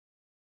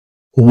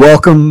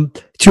Welcome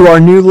to our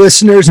new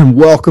listeners and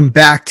welcome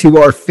back to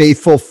our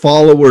faithful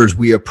followers.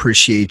 We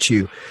appreciate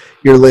you.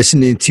 You're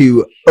listening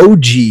to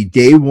OG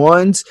Day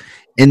Ones.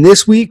 And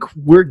this week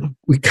we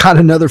got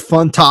another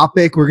fun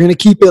topic. We're going to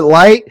keep it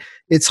light.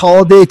 It's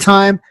holiday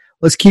time.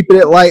 Let's keep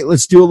it light.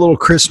 Let's do a little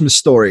Christmas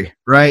story,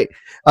 right?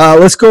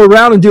 Let's go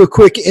around and do a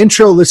quick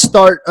intro. Let's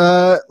start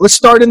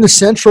in the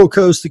Central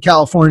Coast of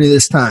California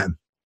this time.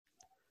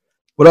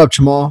 What up,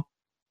 Jamal?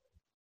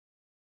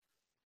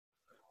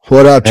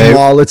 What up,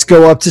 Jamal? Hey. Let's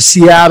go up to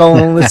Seattle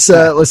and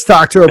let's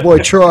talk to our boy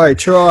Troy.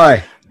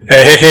 Troy.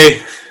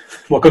 Hey.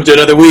 Welcome to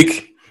another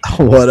week.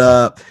 What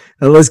up?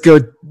 And let's go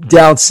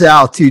down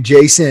south to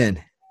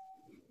Jason.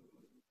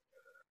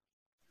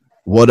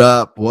 What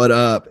up?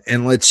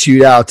 And let's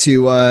shoot out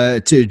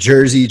to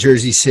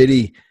Jersey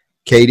City,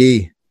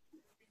 KD.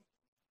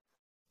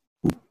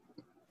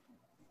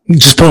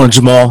 Just pulling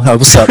Jamal.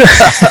 What's up?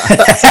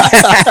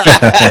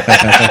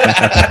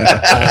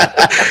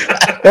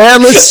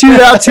 And let's shoot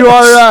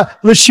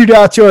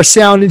out to our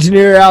sound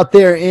engineer out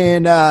there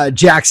in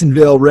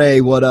Jacksonville.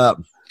 Ray, what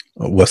up?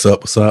 What's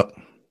up?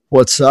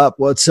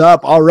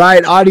 All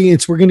right,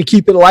 audience, we're gonna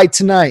keep it light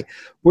tonight.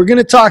 We're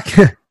gonna talk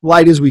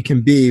light as we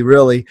can be.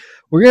 Really,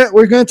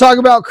 we're gonna talk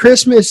about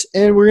Christmas,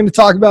 and we're gonna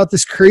talk about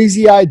this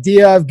crazy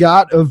idea I've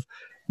got of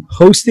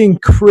hosting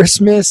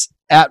Christmas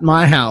at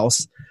my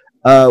house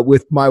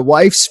with my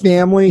wife's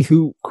family,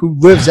 who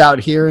lives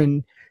out here,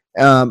 and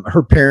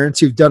her parents,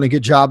 who've done a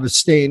good job of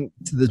staying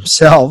to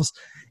themselves,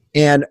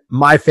 and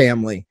my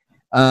family,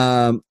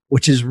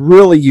 which is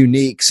really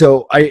unique.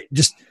 So I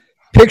just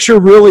picture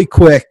really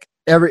quick,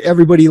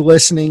 everybody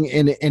listening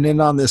and in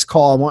on this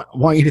call, I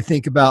want you to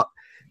think about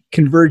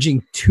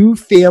converging two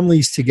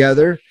families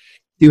together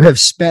who have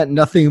spent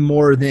nothing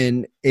more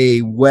than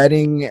a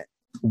wedding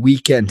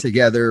weekend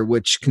together,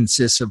 which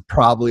consists of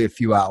probably a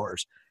few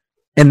hours.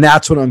 And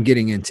that's what I'm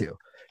getting into.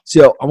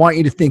 So I want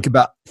you to think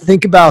about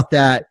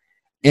that.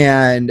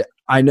 And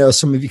I know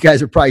some of you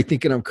guys are probably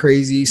thinking I'm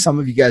crazy. Some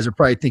of you guys are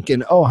probably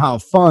thinking, oh, how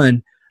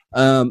fun.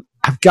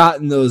 I've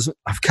gotten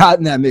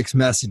that mixed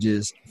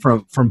messages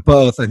from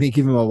both. I think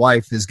even my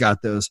wife has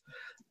got those,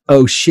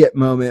 oh shit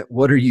moment.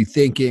 What are you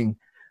thinking?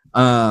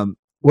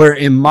 Where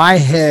in my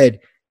head,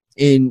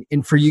 and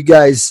for you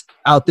guys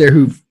out there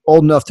who've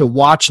old enough to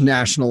watch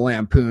National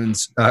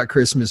Lampoon's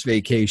Christmas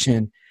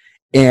Vacation,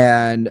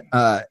 and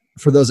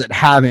for those that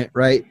haven't,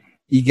 right,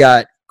 you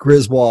got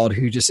Griswold,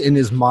 who just in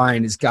his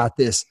mind has got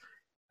this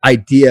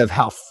idea of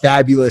how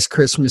fabulous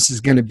Christmas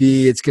is going to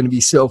be. It's going to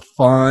be so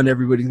fun.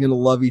 Everybody's going to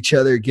love each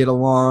other, get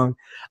along.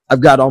 I've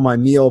got all my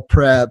meal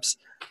preps.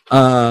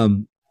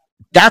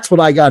 That's what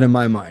I got in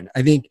my mind.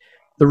 I think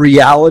the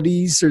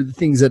realities are the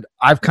things that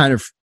I've kind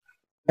of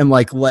am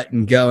like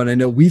letting go. And I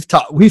know we've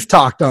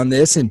talked on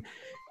this, and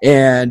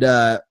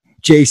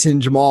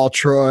Jason, Jamal,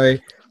 Troy,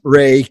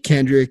 Ray,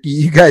 Kendrick,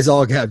 you guys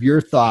all have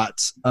your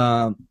thoughts.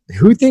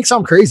 Who thinks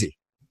I'm crazy?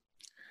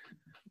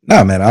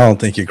 No, man, I don't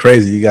think you're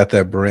crazy. You got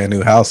that brand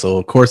new house, so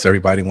of course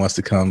everybody wants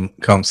to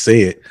come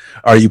see it.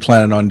 Are you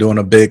planning on doing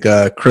a big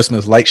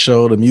Christmas light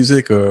show, the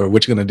music, or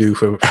what you gonna do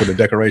for the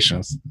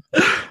decorations?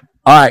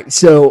 All right,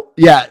 so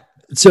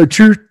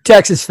true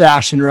Texas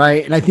fashion,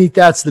 right? And I think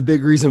that's the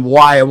big reason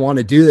why I want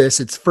to do this.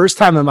 It's the first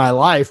time in my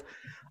life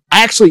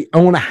I actually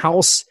own a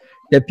house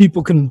that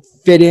people can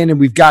fit in, and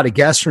we've got a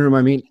guest room.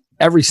 I mean,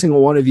 every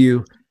single one of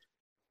you,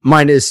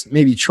 minus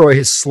maybe Troy,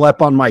 has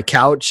slept on my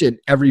couch at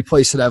every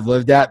place that I've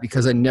lived at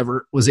because I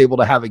never was able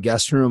to have a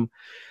guest room.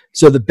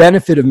 So the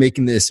benefit of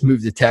making this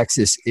move to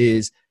Texas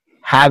is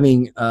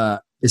having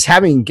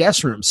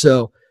guest rooms.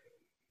 So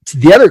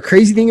the other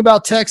crazy thing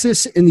about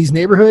Texas in these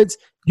neighborhoods,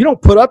 you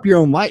don't put up your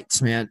own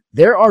lights, man.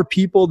 There are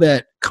people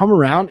that come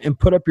around and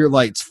put up your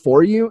lights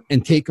for you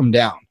and take them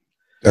down.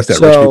 That's that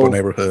rich people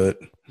neighborhood.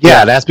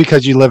 Yeah, that's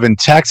because you live in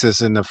Texas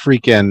and the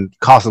freaking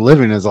cost of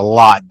living is a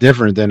lot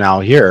different than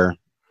out here.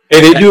 Hey,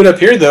 they do it up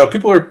here, though.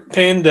 People are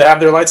paying to have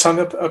their lights hung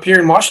up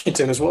here in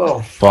Washington as well.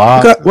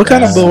 What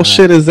kind of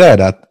bullshit is that?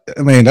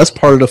 I mean, that's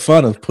part of the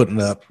fun of putting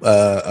up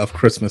of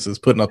Christmas is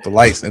putting up the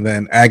lights and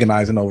then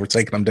agonizing over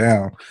taking them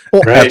down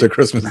after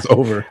Christmas is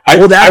over.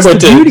 That's the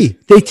beauty.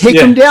 They take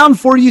them down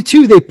for you,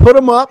 too. They put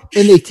them up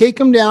and they take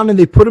them down and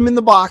they put them in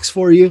the box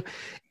for you.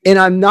 And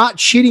I'm not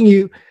shitting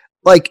you.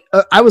 Like,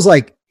 I was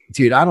like,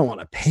 dude, I don't want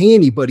to pay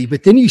anybody.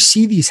 But then you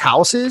see these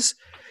houses,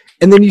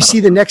 and then you see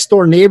the next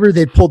door neighbor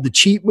that pulled the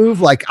cheap move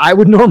like I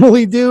would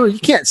normally do. You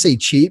can't say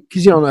cheap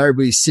because you don't know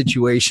everybody's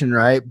situation,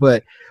 right?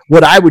 But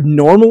what I would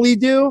normally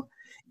do,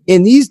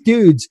 and these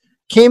dudes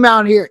came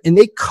out here and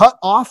they cut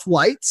off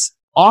lights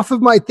off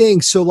of my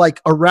thing. So like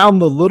around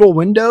the little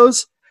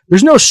windows,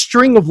 there's no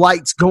string of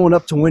lights going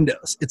up to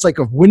windows. It's like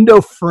a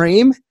window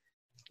frame,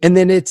 and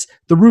then it's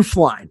the roof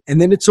line, and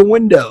then it's a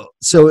window.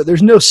 So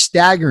there's no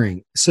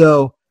staggering.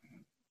 So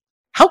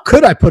how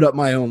could I put up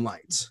my own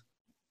lights?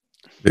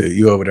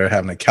 You over there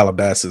having a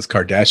Calabasas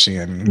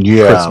Kardashian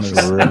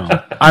Christmas. For real.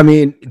 I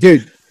mean,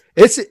 dude,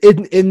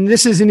 and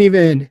this isn't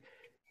even,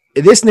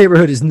 this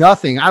neighborhood is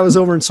nothing. I was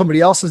over in somebody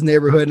else's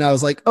neighborhood and I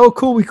was like, oh,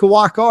 cool, we could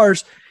walk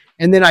ours.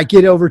 And then I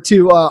get over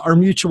to our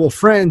mutual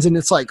friends, and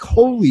it's like,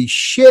 holy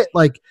shit,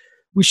 like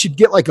we should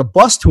get like a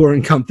bus tour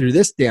and come through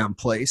this damn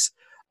place.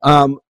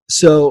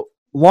 So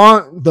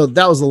long, though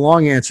that was the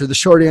long answer. The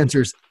short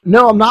answer is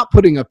no, I'm not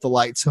putting up the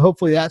lights. So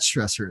hopefully that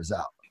stressor is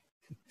out.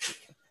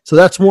 So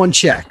that's one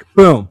check.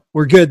 Boom.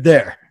 We're good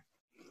there.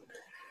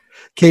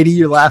 Katie,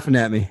 you're laughing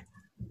at me.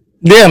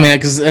 Yeah, man,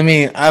 because I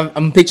mean,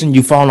 I'm picturing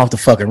you falling off the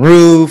fucking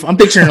roof. I'm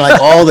picturing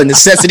like all the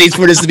necessities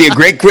for this to be a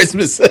great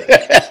Christmas.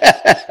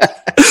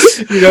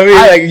 You know what I mean?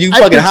 Like you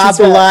fucking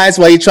hospitalized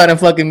while you trying to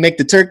fucking make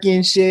the turkey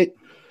and shit.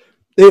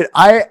 Dude,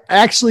 I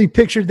actually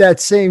pictured that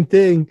same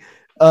thing.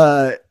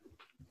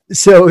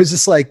 So it was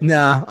just like,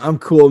 nah, I'm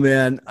cool,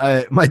 man.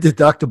 My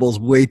deductible's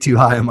way too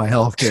high on my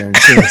healthcare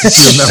insurance.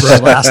 If you remember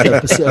our last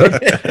episode.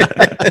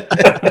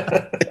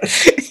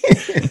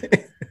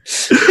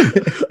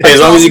 Hey, as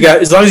long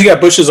as you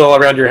got bushes all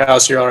around your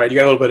house, you're all right. You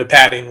got a little bit of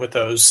padding with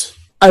those.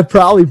 I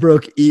probably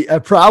broke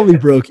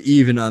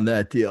even on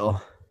that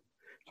deal.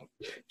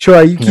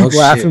 Troy, you keep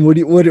laughing.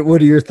 Shit.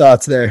 What are your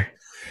thoughts there?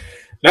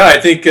 No, I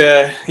think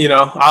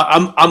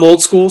I'm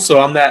old school, so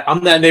I'm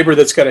that neighbor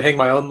that's got to hang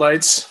my own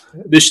lights.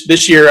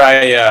 This year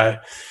I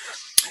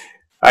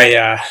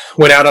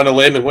went out on a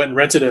limb and went and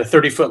rented a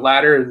 30-foot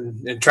ladder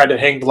and tried to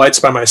hang the lights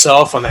by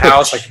myself on the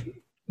house. Like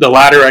the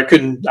ladder, I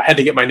had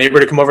to get my neighbor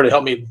to come over to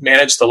help me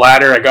manage the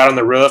ladder. I got on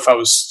the roof. I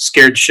was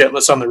scared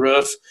shitless on the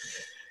roof.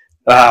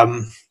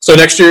 So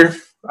next year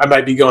I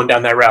might be going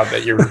down that route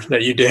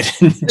that you did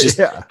and just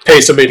pay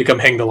somebody to come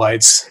hang the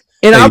lights.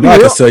 And I'll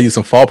have to sell you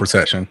some fall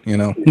protection, you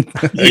know.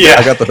 Yeah,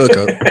 I got the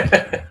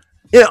hookup.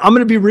 Yeah, I'm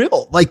gonna be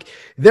real. Like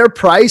their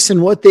price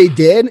and what they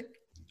did,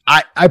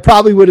 I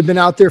probably would have been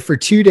out there for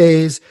 2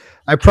 days.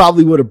 I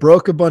probably would have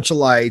broke a bunch of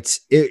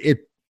lights.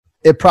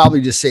 It probably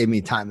just saved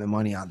me time and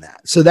money on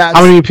that. So that's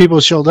how many people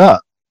showed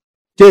up?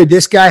 Dude,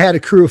 this guy had a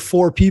crew of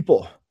 4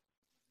 people.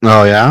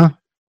 Oh yeah,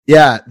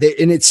 yeah.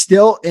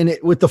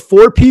 With the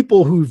 4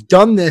 people who've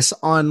done this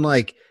on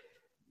like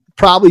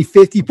probably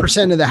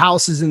 50% of the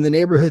houses in the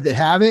neighborhood that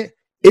have it,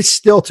 it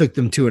still took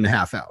them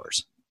 2.5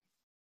 hours.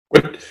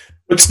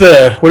 What's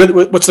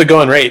the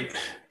going rate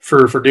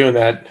for doing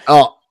that?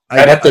 Oh,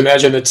 I'd have to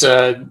imagine it's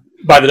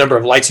by the number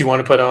of lights you want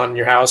to put on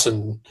your house.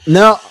 And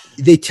no,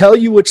 they tell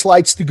you which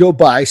lights to go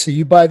buy. So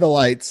you buy the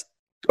lights,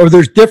 or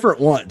there's different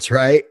ones,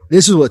 right?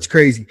 This is what's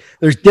crazy.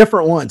 There's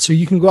different ones. So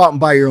you can go out and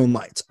buy your own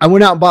lights. I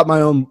went out and bought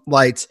my own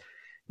lights,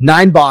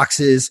 9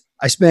 boxes.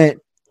 I spent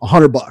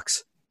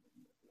 $100.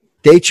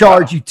 They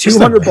charge you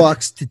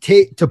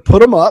 $200 to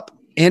put them up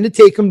and to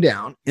take them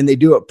down, and they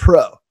do it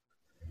pro.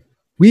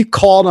 We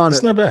called on it.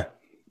 It's not bad.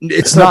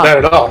 It's not bad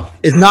at all.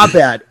 It's not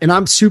bad. And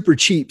I'm super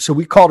cheap. So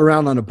we called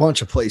around on a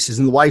bunch of places,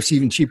 and the wife's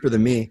even cheaper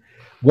than me.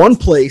 One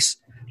place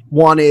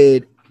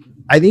wanted,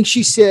 I think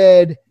she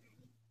said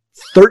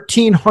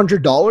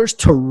 $1,300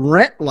 to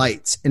rent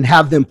lights and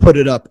have them put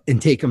it up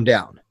and take them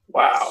down.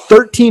 Wow.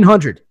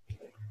 $1,300.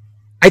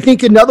 I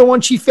think another one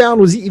she found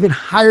was even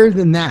higher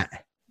than that.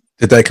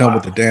 Did they come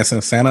with the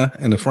dancing Santa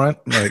in the front?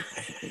 Like,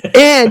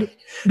 and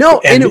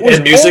no, and it was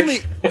music.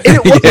 Only, and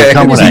it wasn't yeah,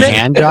 come with a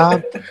hand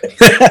job.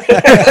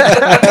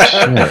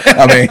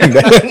 I mean,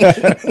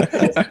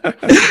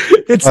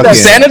 it's that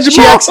Santa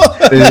Jamal.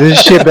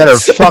 This shit better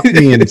fuck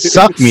me and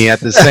suck me at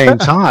the same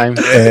time.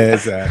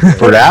 Exactly.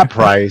 For that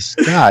price.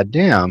 God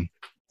damn.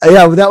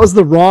 Yeah, well, that was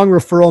the wrong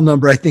referral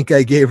number I think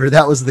I gave her.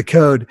 That was the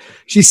code.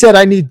 She said,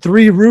 I need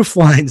 3 roof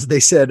lines. They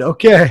said,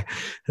 okay,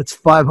 that's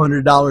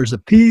 $500 a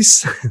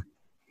piece.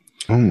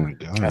 Oh my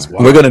god! That's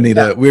wild. We're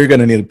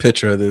gonna need a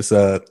picture of this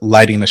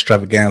lighting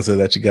extravaganza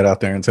that you got out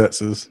there in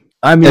Texas.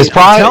 I mean, it's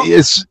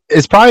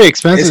probably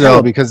expensive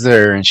though because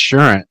their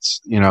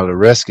insurance. You know, the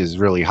risk is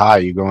really high.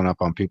 You going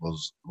up on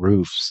people's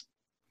roofs.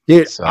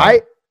 Dude, so.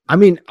 I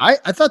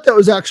thought that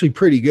was actually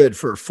pretty good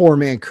for a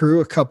 4-man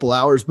crew, a couple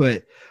hours,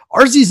 but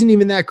ours isn't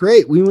even that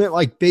great. We went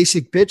like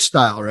basic bitch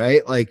style,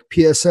 right? Like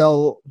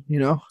PSL,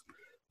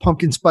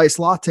 pumpkin spice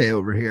latte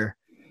over here.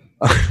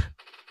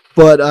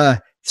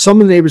 But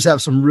some of the neighbors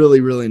have some really,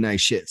 really nice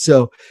shit.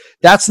 So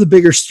that's the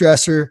bigger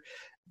stressor.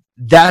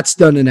 That's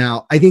done and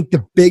out. I think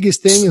the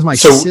biggest thing is my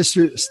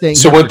sister staying.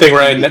 So one thing,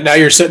 Ryan, now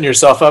you're setting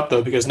yourself up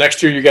though, because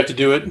next year you get to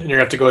do it and you're going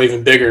to have to go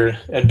even bigger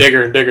and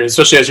bigger and bigger,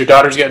 especially as your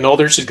daughter's getting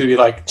older. She's going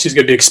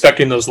to be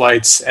expecting those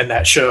lights and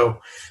that show.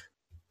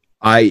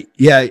 I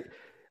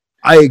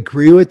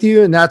agree with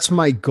you. And that's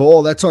my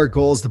goal. That's our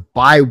goal, is to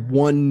buy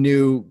one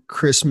new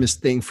Christmas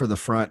thing for the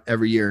front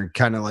every year and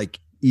kind of like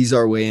ease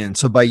our way in.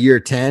 So by year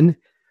 10,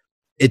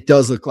 it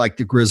does look like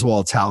the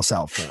Griswold's house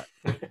out front.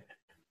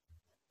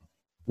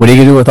 What are you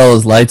gonna do with all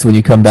those lights when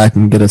you come back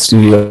and get a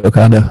studio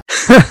condo?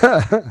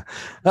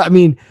 I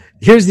mean,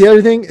 here's the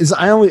other thing: is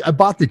I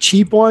bought the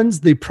cheap ones.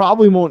 They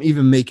probably won't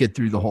even make it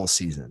through the whole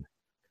season,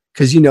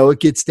 because it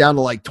gets down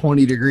to like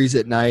 20 degrees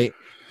at night.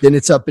 Then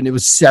it's up, and it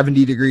was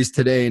 70 degrees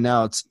today. And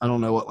now it's, I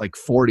don't know what, like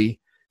 40.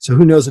 So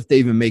who knows if they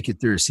even make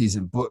it through a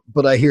season?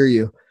 But I hear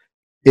you.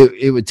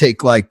 It would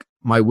take like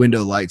my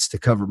window lights to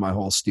cover my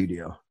whole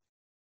studio.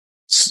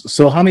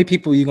 So how many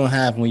people are you gonna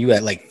have when you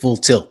at like full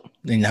tilt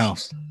in the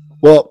house?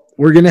 Well,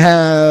 we're gonna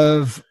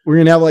have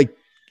like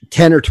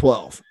 10 or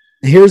 12.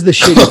 And here's the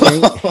shitty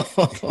thing.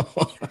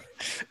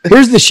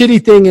 Here's the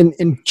shitty thing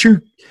in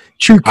true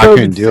code. I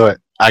couldn't do it.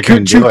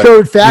 True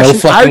code fashion.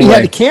 No I already way.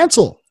 had to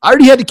cancel. I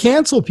already had to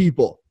cancel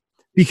people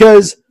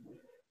because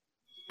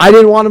I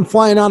didn't want them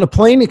flying on a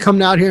plane and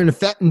coming out here and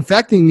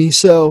infecting me.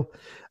 So,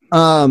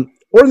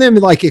 or them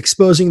like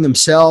exposing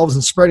themselves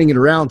and spreading it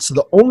around. So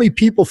the only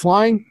people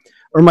flying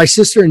are my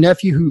sister and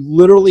nephew who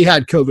literally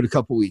had COVID a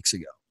couple weeks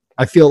ago.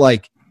 I feel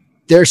like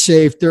they're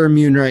safe. They're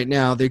immune right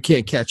now. They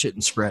can't catch it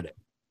and spread it.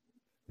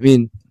 I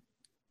mean,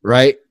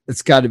 right?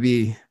 It's got to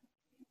be.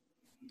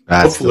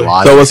 That's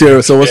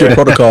the So what's your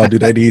protocol? Do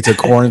they need to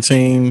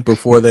quarantine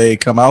before they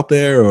come out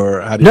there,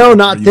 or how do No, you,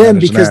 not you them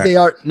manage because that?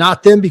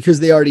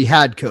 they already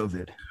had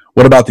COVID.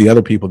 What about the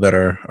other people that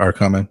are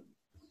coming?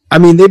 I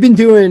mean, they've been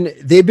doing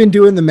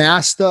the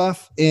mask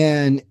stuff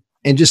and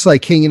just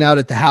like hanging out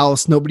at the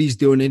house. Nobody's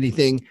doing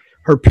anything.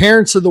 Her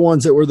parents are the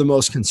ones that we're the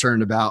most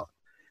concerned about.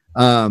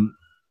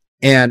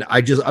 And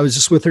I was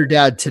just with her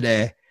dad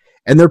today,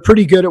 and they're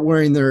pretty good at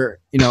wearing their,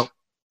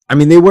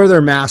 they wear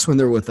their mask when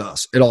they're with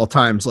us at all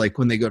times, like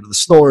when they go to the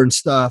store and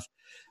stuff.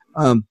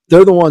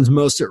 They're the ones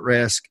most at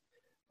risk.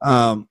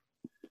 So,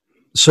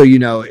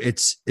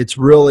 it's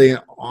really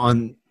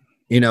on,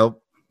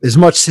 as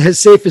much as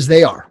safe as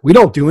they are. We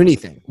don't do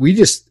anything. We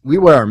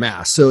wear our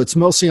masks. So it's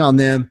mostly on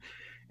them,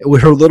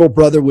 with her little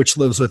brother, which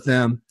lives with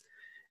them.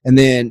 And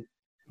then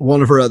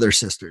one of her other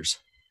sisters,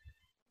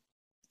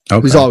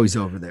 who's always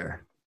over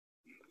there.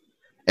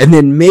 And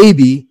then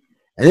maybe,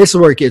 and this is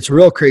where it gets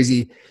real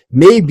crazy,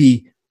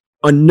 maybe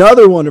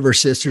another one of her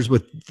sisters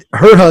with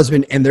her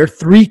husband and their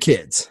 3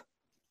 kids.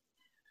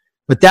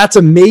 But that's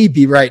a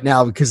maybe right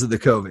now because of the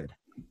COVID.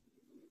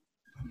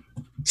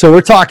 So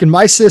we're talking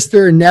my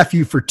sister and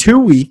nephew for 2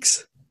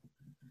 weeks.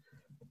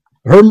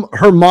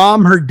 Her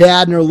mom, her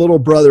dad, and her little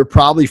brother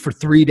probably for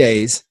 3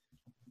 days.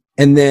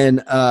 And then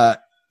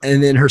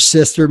her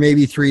sister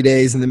maybe 3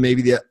 days, and then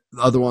maybe the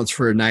other ones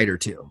for a night or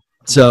 2.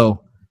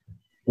 So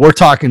we're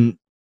talking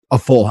a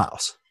full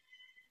house.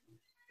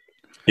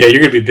 Yeah, you're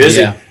gonna be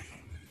busy. Yeah.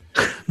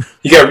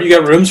 You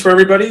got rooms for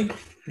everybody?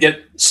 You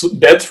get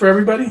beds for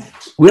everybody?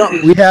 We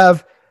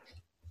got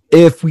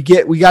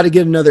to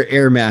get another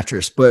air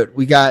mattress, but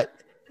we got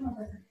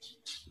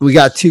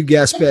 2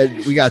 guest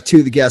bed. We got 2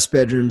 of the guest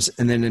bedrooms,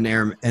 and then an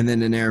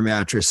air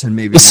mattress, and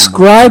maybe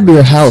Describe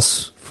your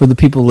house for the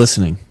people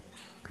listening.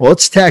 Well,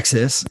 it's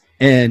Texas,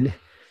 and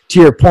to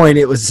your point,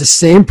 it was the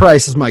same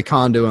price as my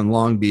condo in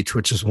Long Beach,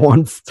 which is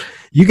one.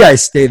 You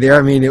guys stay there.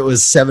 I mean, it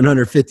was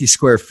 750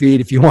 square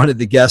feet. If you wanted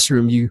the guest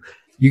room, you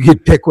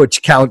could pick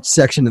which couch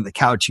section of the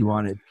couch you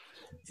wanted.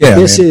 Yeah,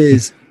 this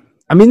is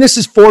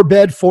 4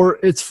 bed, 4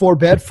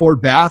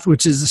 bath,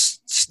 which is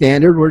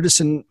standard. We're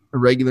just in a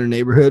regular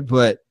neighborhood,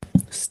 but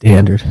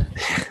standard.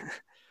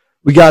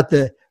 We got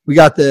the.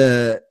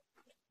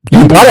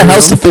 You bought a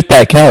house to fit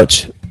that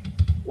couch.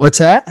 What's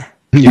that?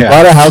 You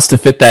bought a house to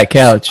fit that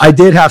couch. I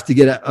did have to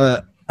get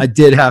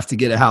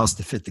a house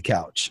to fit the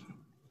couch,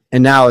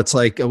 and now it's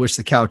like I wish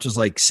the couch was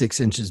like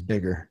 6 inches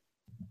bigger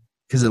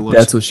because it looks.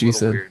 That's what she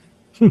said.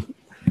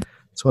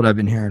 That's what I've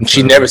been hearing.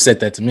 She never said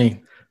that to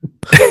me.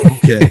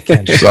 Okay,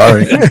 Ken.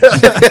 Sorry.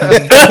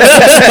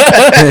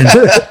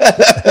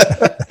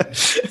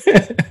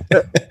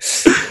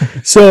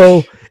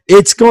 So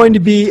it's going to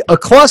be a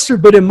cluster,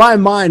 but in my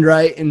mind,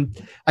 right? And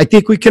I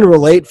think we can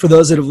relate for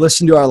those that have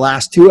listened to our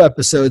last 2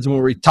 episodes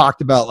where we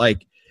talked about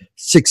like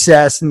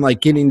success and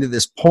like getting to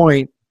this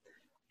point.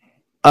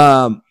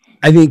 I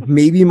think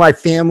maybe my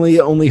family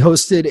only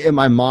hosted at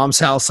my mom's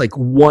house like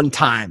one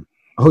time,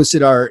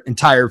 hosted our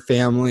entire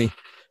family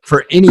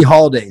for any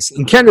holidays.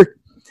 And Kendrick,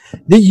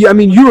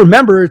 you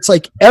remember it's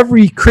like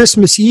every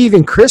Christmas Eve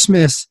and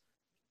Christmas,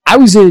 I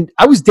was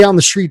down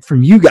the street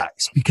from you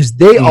guys because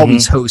they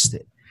always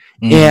hosted.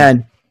 Mm-hmm.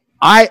 And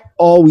I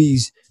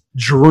always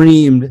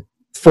dreamed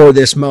for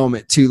this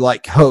moment to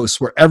like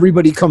host where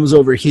everybody comes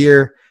over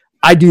here.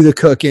 I do the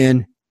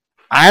cooking.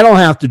 I don't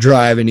have to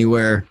drive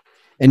anywhere.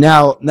 And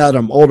now that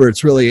I'm older,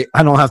 it's really,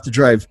 I don't have to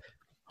drive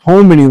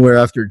home anywhere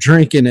after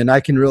drinking, and I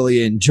can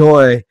really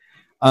enjoy.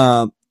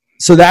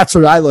 So that's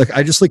what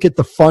I just look at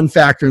the fun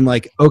factor and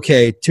like,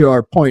 okay, to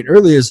our point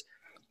earlier is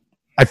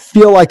I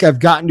feel like I've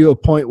gotten to a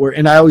point where,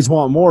 and I always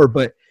want more,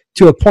 but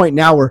to a point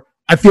now where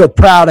I feel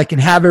proud. I can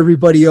have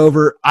everybody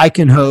over. I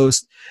can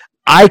host.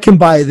 I can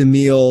buy the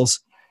meals,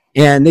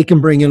 and they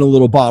can bring in a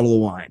little bottle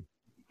of wine.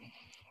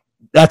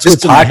 That's this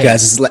podcast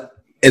is like.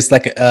 It's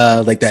like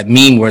that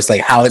meme where it's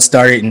like how it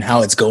started and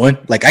how it's going.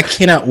 Like I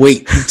cannot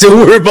wait till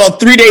we're about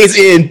 3 days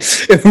in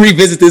and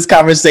revisit this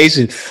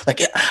conversation.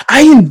 Like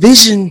I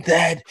envision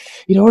that,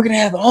 we're going to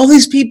have all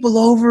these people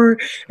over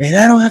and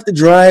I don't have to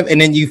drive. And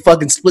then you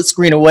fucking split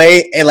screen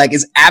away and like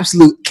it's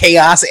absolute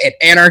chaos and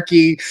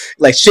anarchy.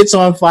 Like shit's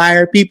on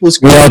fire. People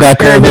screaming.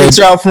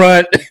 Paramedics are out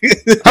front.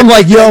 I'm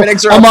like, yo,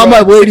 I'm on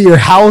my way to your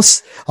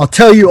house. I'll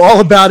tell you all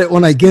about it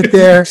when I get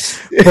there,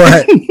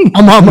 but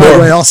I'm on my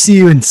way. I'll see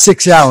you in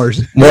 6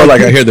 hours. More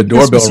like I hear the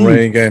doorbell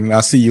ring and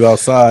I see you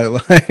outside.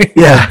 Like,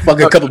 yeah,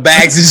 fucking a couple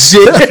bags and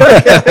shit.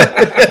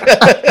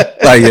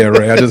 like, yeah,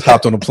 Ray, I just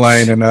hopped on a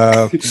plane and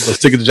was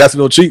ticket to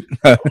Jacksonville cheap.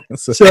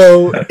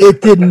 So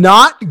it did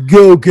not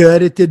go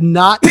good. It did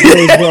not go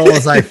as well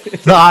as I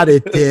thought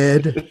it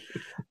did.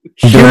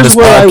 Here's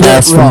where I went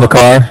wrong. From the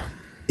car.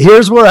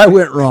 Here's where I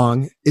went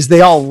wrong is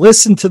they all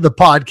listened to the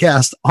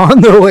podcast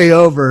on their way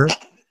over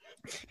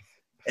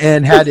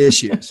and had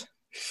issues.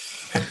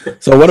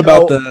 So what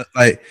about the,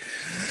 like,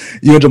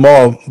 you and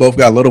Jamal both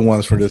got little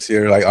ones for this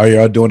year. Like, are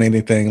y'all doing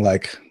anything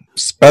like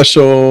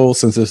special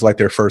since it's like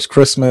their first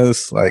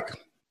Christmas? Like,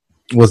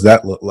 what's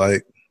that look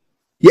like?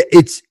 Yeah,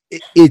 it's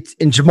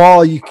and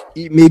Jamal,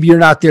 maybe you're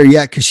not there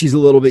yet because she's a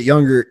little bit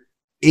younger.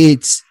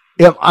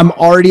 I'm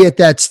already at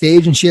that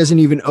stage and she hasn't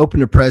even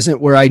opened a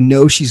present where I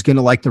know she's going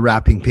to like the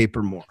wrapping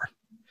paper more.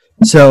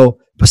 So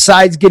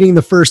besides getting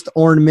the first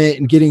ornament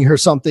and getting her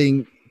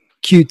something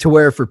cute to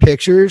wear for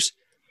pictures,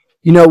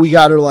 you know, we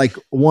got her like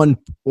one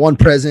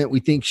present we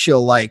think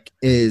she'll like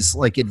is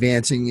like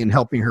advancing and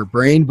helping her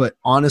brain. But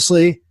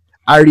honestly,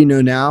 I already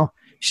know now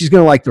she's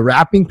going to like the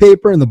wrapping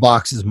paper and the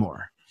boxes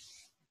more.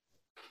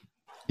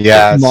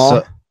 Yeah.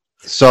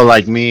 So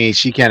like me,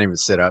 she can't even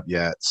sit up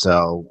yet.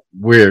 So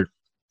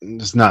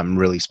it's nothing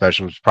really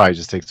special. She'll probably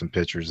just take some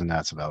pictures and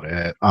that's about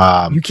it.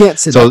 You can't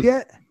sit up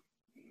yet?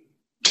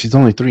 She's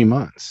only 3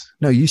 months.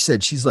 No, you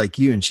said she's like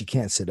you and she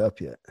can't sit up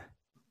yet.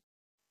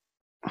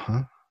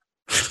 Huh?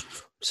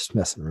 Just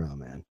messing around,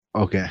 man.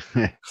 Okay.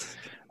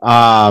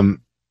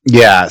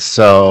 Yeah,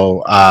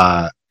 so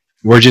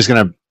we're just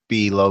gonna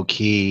be low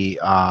key.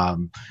 I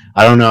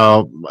don't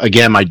know.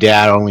 Again, my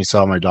dad only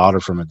saw my daughter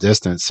from a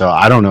distance, so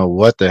I don't know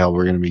what the hell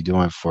we're gonna be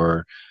doing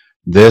for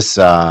this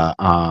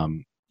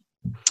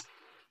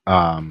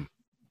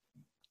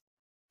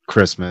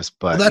Christmas.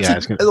 But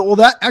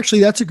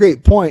that's a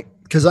great point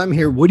because I'm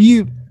here. What do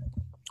you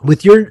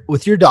with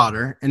your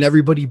daughter and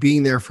everybody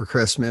being there for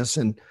Christmas?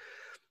 And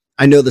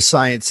I know the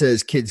science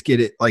says kids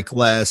get it like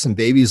less and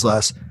babies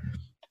less.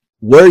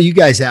 Where are you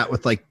guys at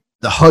with like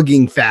the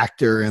hugging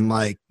factor and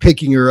like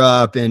picking her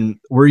up? And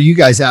where are you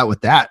guys at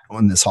with that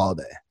on this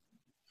holiday?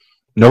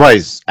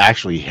 Nobody's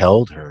actually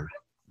held her.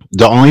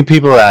 The only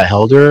people that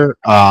held her,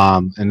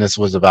 and this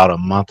was about a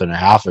month and a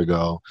half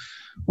ago,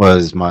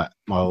 was my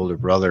older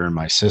brother and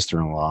my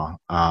sister-in-law.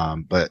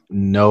 But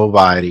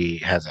nobody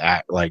has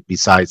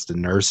besides the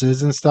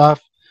nurses and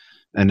stuff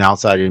and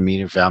outside your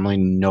immediate family,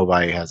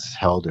 nobody has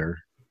held her.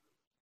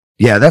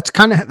 Yeah, that's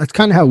kind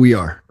of how we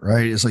are,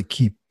 right? It's like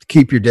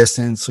keep your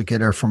distance, look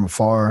at her from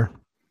afar.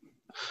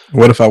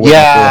 What if I wear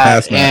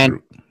my full hazmat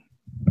suit?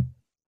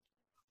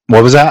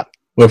 What was that?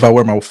 What if I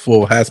wear my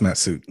full hazmat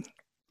suit?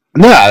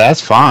 No, that's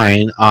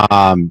fine.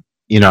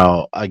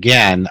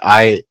 Again,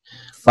 I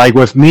like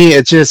with me,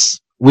 it's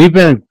just we've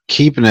been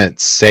keeping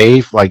it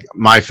safe, like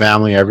my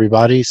family,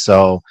 everybody.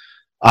 So,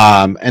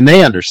 and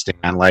they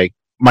understand. Like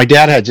my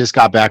dad had just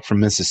got back from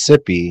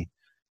Mississippi.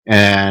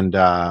 And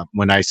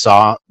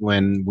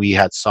when we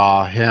had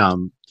saw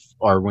him,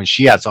 or when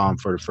she had saw him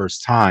for the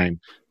first time,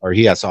 or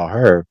he had saw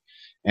her,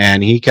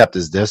 and he kept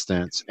his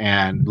distance.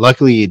 And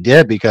luckily he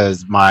did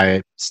because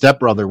my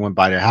stepbrother went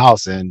by the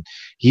house and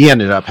he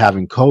ended up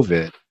having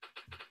COVID.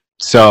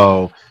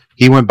 So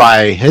he went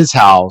by his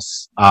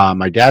house,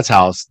 my dad's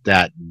house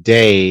that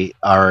day,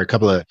 or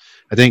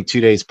I think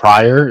 2 days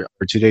prior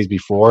or 2 days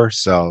before.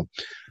 So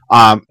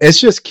it's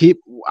just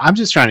I'm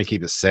just trying to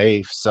keep it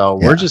safe. So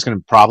we're just going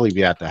to probably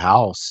be at the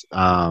house,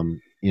 but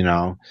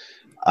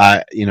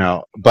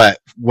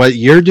what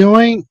you're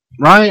doing,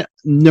 Ryan,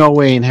 no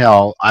way in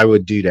hell I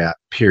would do that,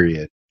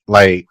 period.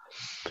 Like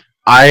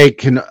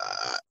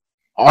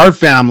our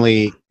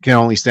family can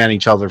only stand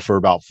each other for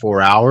about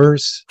 4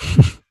 hours.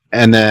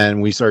 And then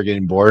we start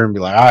getting bored and be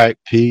like, all right,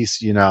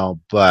 peace,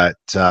 but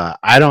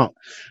I don't.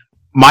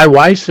 My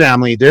wife's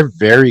family, they're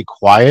very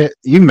quiet.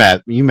 You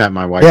met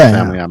my wife's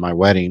family at my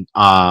wedding.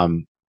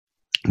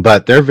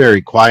 But they're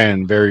very quiet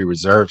and very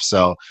reserved.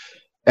 So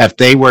if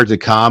they were to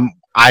come,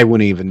 I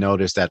wouldn't even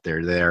notice that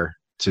they're there,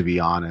 to be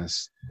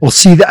honest. Well,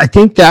 see, I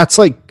think that's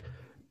like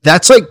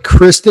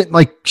Kristen,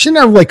 like she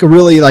didn't have like a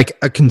really like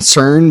a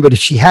concern, but if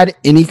she had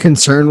any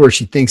concern where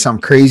she thinks I'm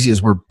crazy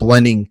is we're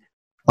blending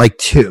like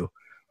two.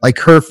 Like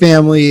her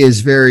family is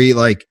very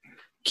like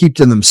keep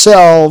to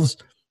themselves.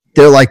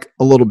 They're like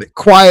a little bit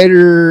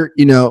quieter,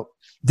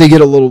 they get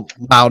a little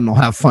loud and they'll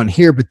have fun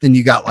here. But then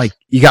you got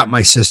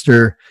my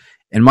sister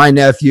and my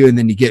nephew, and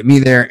then you get me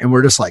there and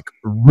we're just like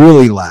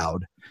really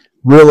loud,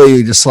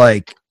 really just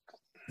like,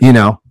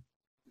 a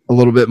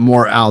little bit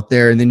more out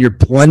there. And then you're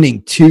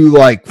blending two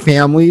like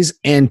families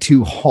and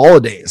two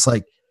holidays.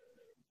 Like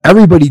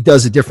everybody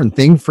does a different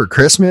thing for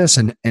Christmas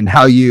and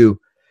how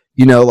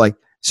like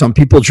some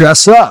people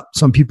dress up.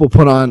 Some people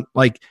put on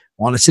like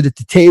want to sit at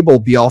the table,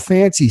 be all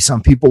fancy.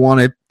 Some people want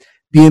to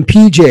be in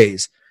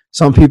PJs.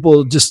 Some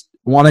people just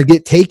want to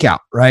get takeout.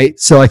 Right.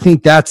 So I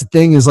think that's the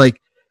thing is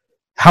like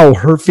how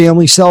her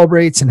family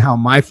celebrates and how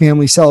my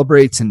family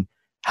celebrates and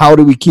how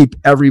do we keep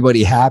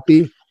everybody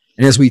happy.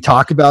 And as we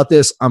talk about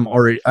this,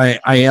 I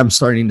am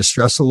starting to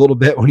stress a little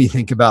bit when you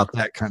think about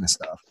that kind of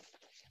stuff.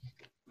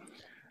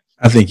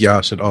 I think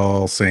y'all should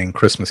all sing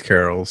Christmas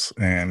carols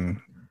and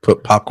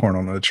put popcorn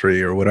on the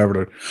tree or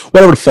whatever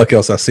the fuck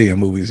else I see in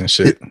movies and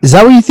shit. Is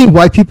that what you think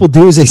white people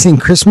do? Is they sing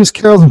Christmas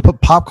carols and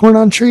put popcorn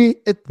on tree?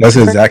 That's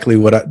exactly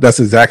what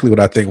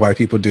I think white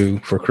people do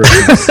for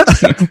Christmas.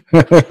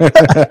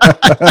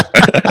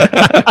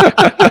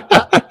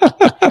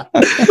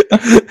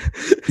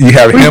 You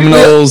have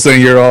hymnals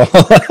and you're all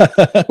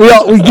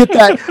we get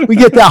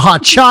that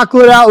hot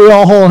chocolate out. We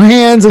all hold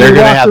hands and they're we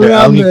gonna walk have their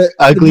around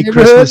ugly the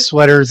Christmas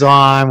sweaters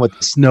on with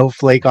the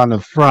snowflake on the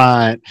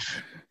front.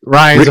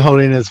 Ryan's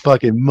holding his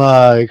fucking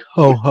mug.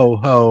 Ho ho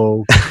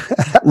ho.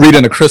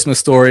 reading a Christmas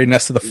story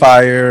next to the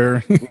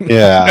fire.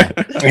 Yeah.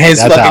 His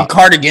That's fucking out.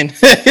 cardigan.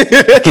 Fuck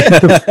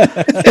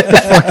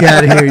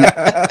out of here.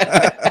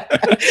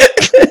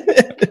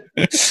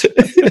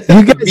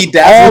 You guys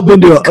Bedazzled all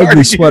been to an ugly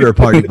cardigan. sweater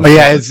party. But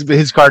yeah,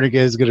 his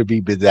cardigan is gonna be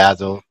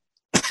bedazzled.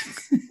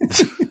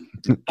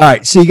 All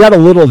right, so you got a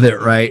little of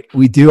it right.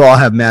 We do all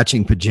have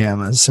matching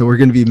pajamas, so we're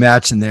going to be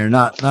matching there.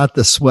 Not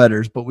the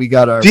sweaters, but we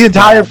got our The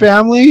entire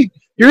family?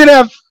 You're gonna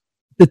have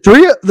the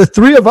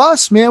three of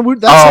us, man.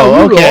 That's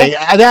how we okay.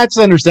 roll. That's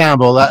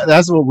understandable.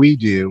 That's what we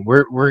do.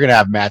 We're gonna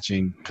have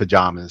matching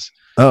pajamas.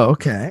 Oh,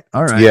 okay.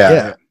 All right.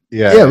 Yeah.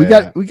 Yeah, we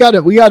got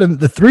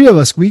the three of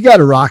us. We got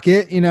to rock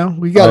it. You know,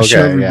 we got to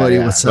show everybody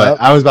what's But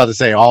up. I was about to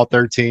say all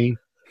 13.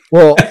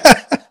 Well,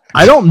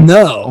 I don't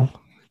know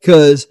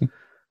because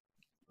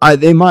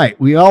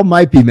we all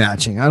might be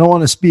matching. I don't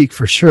want to speak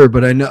for sure,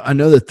 but I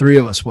know the three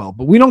of us will.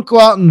 But we don't go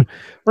out and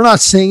we're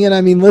not singing.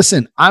 I mean,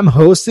 listen, I'm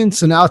hosting,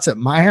 so now it's at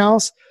my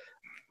house.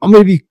 I'm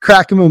gonna be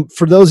cracking them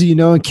for those of you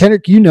know, and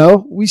Kendrick, you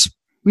know, we've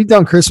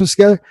done Christmas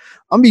together.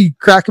 I'm gonna be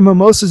cracking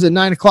mimosas at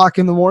 9:00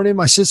 in the morning.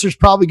 My sister's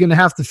probably gonna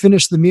have to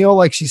finish the meal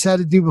like she's had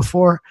to do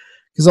before,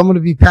 because I'm gonna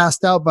be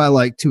passed out by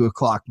like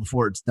 2:00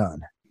 before it's done.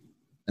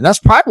 And that's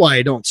probably why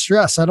I don't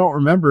stress. I don't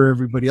remember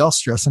everybody else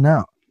stressing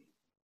out.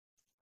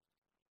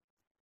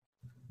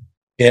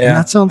 Yeah, And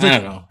that sounds I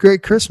like don't know.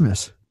 great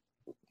Christmas.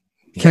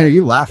 Kenny,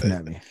 you laughing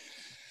at me?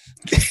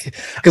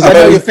 Because I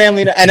know your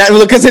family, and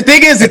because the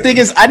thing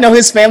is, I know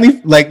his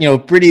family, like, you know,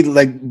 pretty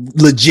like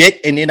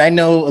legit, and then I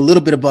know a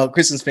little bit about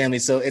Kristen's family,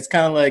 so it's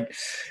kind of like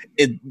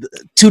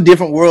two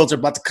different worlds are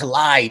about to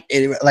collide.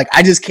 Like,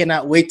 I just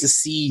cannot wait to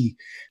see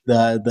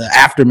the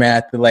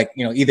aftermath. Like,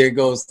 you know, either it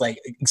goes like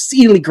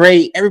exceedingly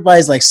great,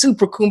 everybody's like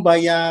super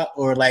kumbaya,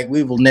 or like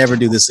we will never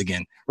do this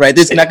again. Right?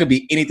 There's not gonna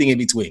be anything in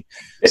between.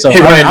 So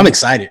Hey, Ryan. I'm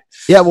excited.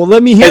 Yeah, well,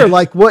 let me hear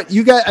like what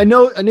you guys. I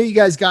know you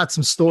guys got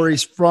some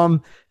stories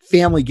from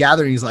family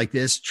gatherings like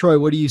this. Troy,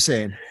 what are you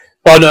saying?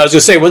 Oh no, I was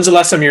gonna say, when's the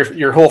last time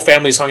your whole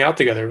family's hung out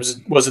together?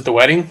 Was it the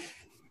wedding?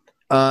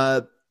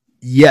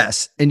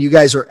 Yes, and you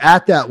guys are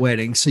at that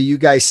wedding, so you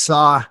guys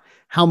saw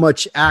how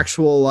much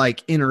actual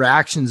like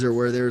interactions there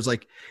were. There was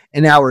like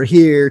an hour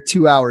here,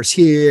 2 hours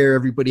here.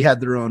 Everybody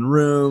had their own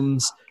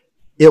rooms.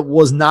 It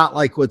was not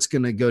like what's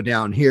going to go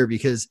down here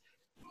because,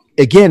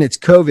 again, it's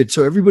COVID,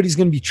 so everybody's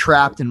going to be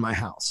trapped in my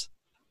house.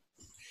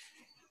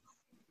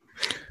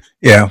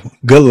 Yeah,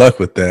 good luck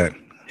with that.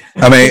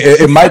 I mean,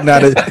 it might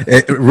not.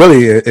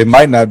 It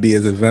might not be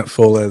as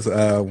eventful as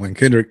when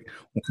Kendrick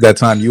that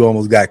time you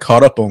almost got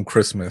caught up on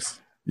Christmas.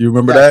 You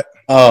remember that?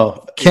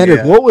 Oh,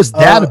 Kendrick, yeah. what was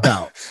that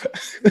about?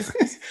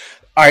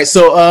 All right,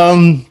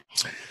 so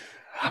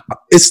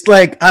it's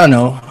like, I don't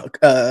know,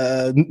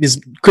 it's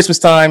Christmas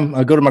time.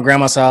 I go to my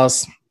grandma's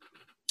house,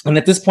 and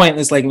at this point,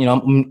 it's like, you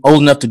know, I'm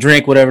old enough to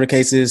drink, whatever the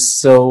case is.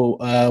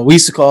 So we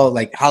used to call it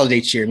like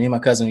holiday cheer. Me and my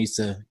cousin used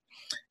to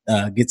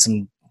get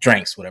some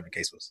drinks, whatever the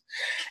case was.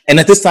 And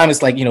at this time,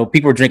 it's like, you know,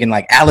 people were drinking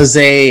like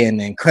Alizé and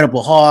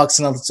Incredible Hawks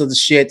and all this other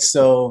shit.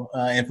 So,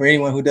 and for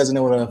anyone who doesn't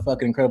know what a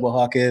fucking Incredible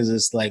Hawk is,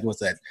 it's like, what's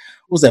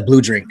that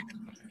blue drink?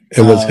 It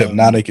was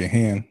Hypnotic in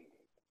hand.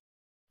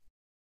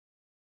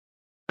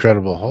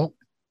 Incredible Hulk.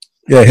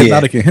 Yeah,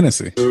 Hypnotic and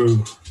Hennessy.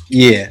 Ooh.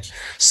 Yeah.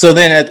 So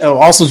then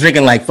also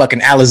drinking like fucking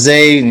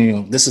Alizé, and, you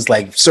know, this is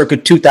like circa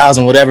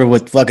 2000, whatever,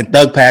 with fucking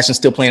Thug Passion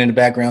still playing in the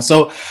background.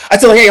 So I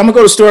tell her, hey, I'm gonna go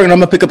to the store and I'm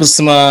gonna pick up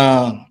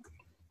some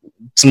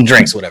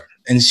drinks, whatever.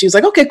 And she was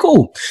like, okay,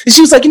 cool. And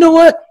she was like, you know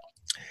what?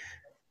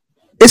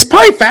 It's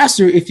probably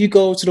faster if you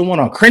go to the one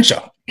on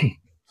Crenshaw.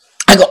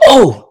 I go,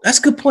 oh, that's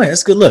a good point.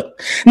 That's a good look.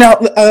 Now,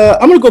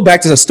 I'm going to go back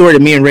to the story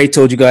that me and Ray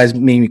told you guys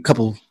maybe a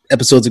couple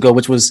episodes ago,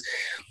 which was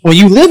when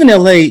you live in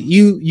LA,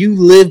 you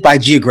live by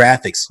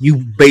geographics.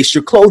 You base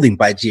your clothing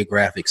by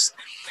geographics.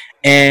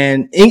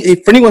 And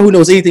for anyone who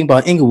knows anything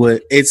about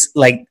Inglewood, it's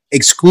like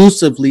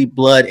exclusively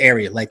blood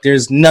area. Like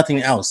there's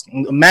nothing else.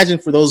 Imagine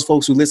for those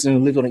folks who listen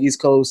and live on the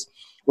East Coast,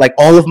 like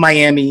all of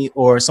Miami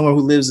or someone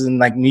who lives in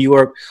like New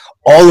York,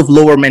 all of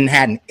Lower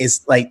Manhattan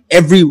is like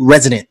every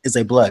resident is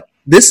a blood.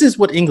 This is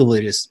what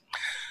Inglewood is.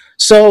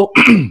 So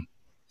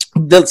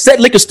the Set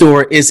Liquor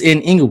Store is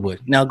in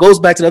Inglewood. Now it goes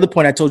back to the other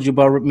point I told you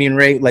about me and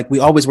Ray. Like we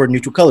always wear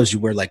neutral colors. You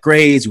wear like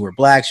grays, you wear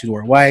blacks, you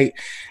wear white.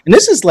 And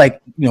this is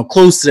like, you know,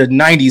 close to the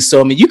 90s.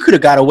 So I mean, you could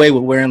have got away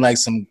with wearing like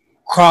some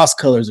cross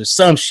colors or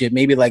some shit,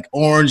 maybe like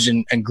orange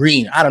and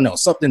green. I don't know,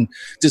 something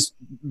just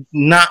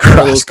not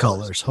Cross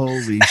colors.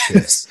 Holy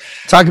shit.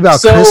 Talk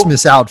about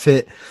Christmas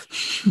outfit.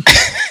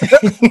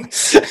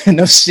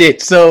 No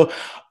shit. So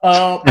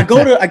I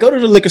go to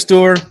the liquor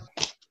store,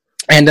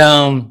 and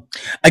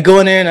I go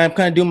in there and I'm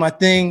kind of doing my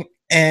thing,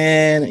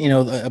 and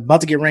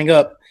about to get rang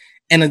up,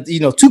 and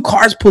two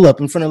cars pull up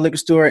in front of the liquor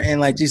store,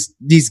 and like just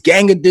these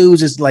gang of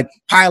dudes just like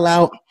pile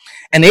out,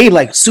 and they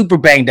like super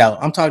banged out.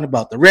 I'm talking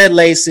about the red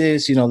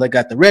laces, they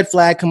got the red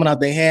flag coming out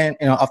their hand,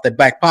 off their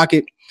back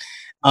pocket,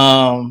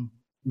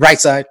 right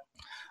side.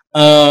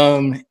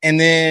 And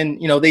then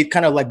they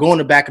kind of like go in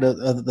the back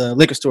of the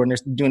liquor store and they're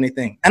doing their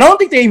thing. And I don't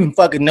think they even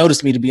fucking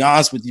noticed me, to be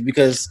honest with you,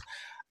 because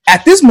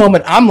at this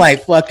moment I'm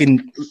like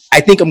fucking, I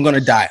think I'm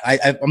gonna die.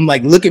 I'm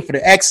like looking for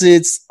the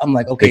exits. I'm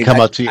like, okay, they come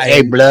up to you,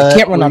 hey, blood, I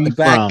can't run out the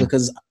back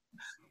because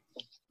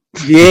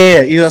so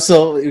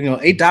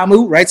hey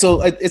Damu, right? So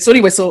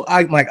anyway, so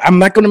I'm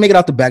not gonna make it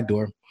out the back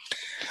door.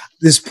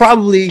 There's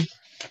probably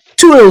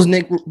two of those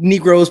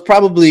Negroes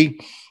probably.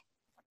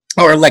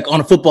 Or like on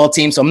a football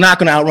team, so I'm not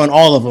going to outrun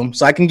all of them.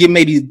 So I can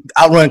maybe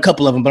outrun a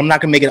couple of them, but I'm not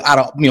going to make it out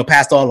of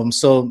past all of them.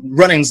 So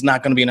running's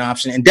not going to be an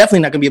option, and definitely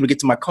not going to be able to get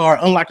to my car,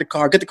 unlock the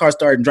car, get the car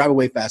started, and drive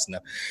away fast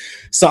enough.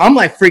 So I'm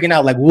like freaking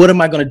out, like what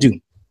am I going to do?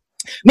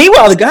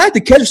 Meanwhile, the guy at the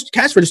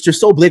cash register is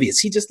so oblivious.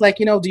 He just like,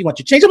 do you want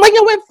your change? I'm like,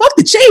 man, fuck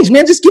the change,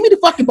 man. Just give me the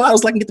fucking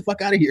bottles so I can get the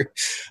fuck out of here.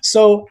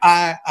 So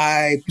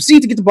I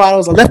proceed to get the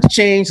bottles. I left the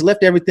change,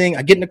 left everything.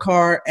 I get in the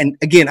car. And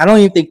again, I don't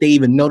even think they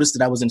even noticed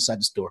that I was inside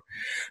the store.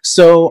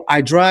 So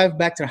I drive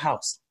back to the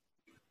house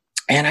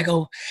and I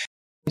go,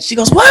 and she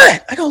goes,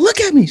 what? I go,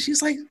 look at me.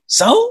 She's like,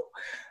 so?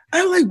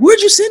 I'm like, where'd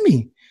you send me?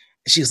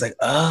 And she was like,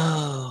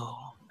 oh.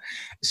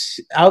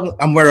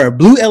 I'm wearing a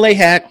blue LA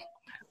hat.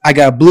 I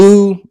got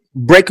blue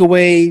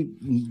breakaway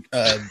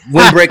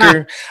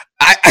windbreaker.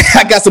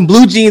 I got some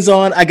blue jeans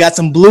on. I got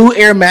some blue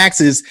Air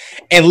Maxes,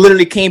 and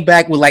literally came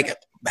back with like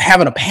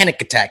having a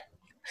panic attack.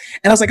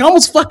 And I was like, I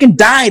almost fucking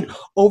died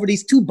over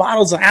these 2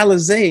 bottles of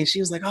Alizé. And she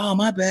was like, oh,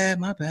 my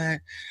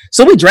bad.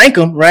 So we drank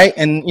them, right?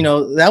 And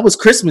that was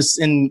Christmas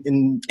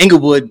in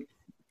Inglewood,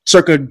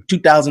 circa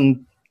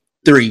 2003.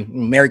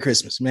 Merry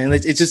Christmas, man.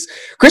 It's just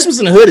Christmas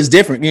in the hood is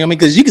different,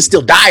 because you can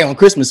still die on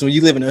Christmas when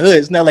you live in the hood.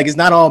 It's not like it's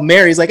not all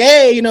merry. It's like,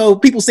 hey,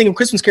 people singing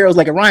Christmas carols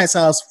like at Ryan's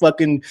house,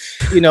 fucking,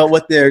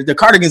 with their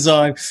cardigans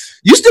on.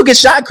 You still get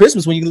shot at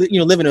Christmas when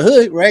you live in the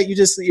hood, right? You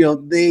just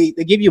they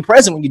give you a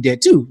present when you're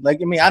dead too. Like,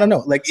 I don't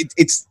know, like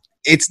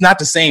it's not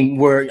the same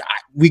where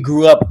we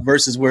grew up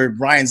versus where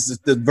Ryan's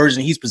the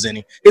version he's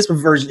presenting. His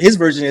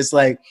version is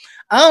like,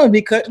 I'm gonna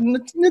be cutting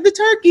the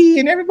turkey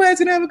and everybody's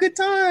gonna have a good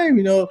time.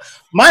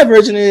 My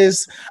version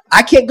is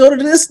I can't go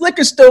to this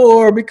liquor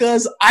store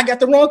because I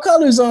got the wrong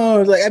colors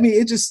on. Like,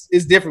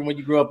 it's different when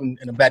you grow up in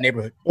a bad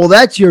neighborhood. Well,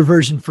 that's your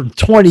version from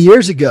 20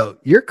 years ago.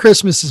 Your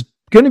Christmas is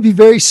going to be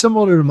very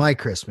similar to my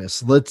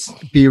Christmas. Let's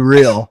be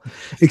real,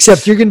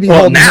 except you're going to be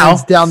holding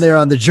hands down there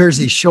on the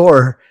Jersey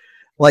Shore,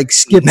 like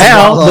skipping.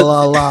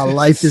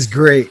 Life is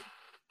great.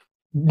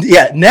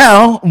 Yeah,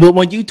 now, but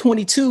when you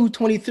 22,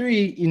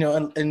 23,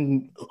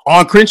 and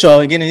on Crenshaw,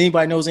 again,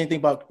 anybody knows anything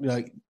about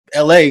like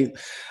LA,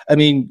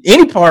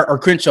 any part of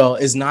Crenshaw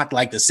is not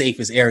like the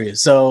safest area.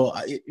 So,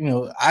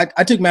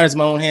 I took matters in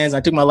my own hands.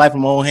 I took my life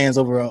in my own hands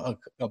over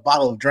a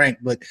bottle of drink.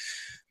 But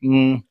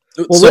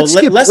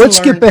let's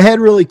skip ahead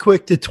really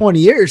quick to 20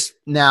 years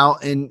now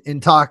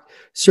and talk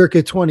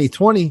circa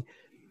 2020.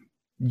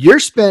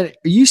 Are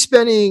you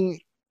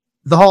spending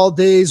the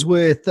holidays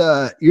with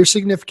your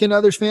significant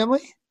other's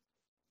family?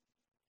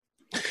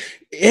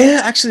 Yeah,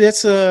 actually,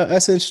 that's an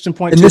interesting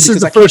point. And too, this is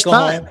the first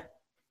time.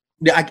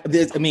 Yeah,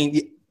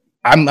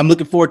 I'm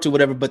looking forward to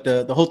whatever, but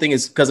the whole thing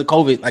is because of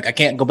COVID. Like, I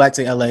can't go back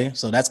to LA,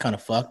 so that's kind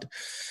of fucked.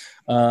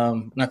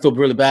 And I feel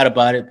really bad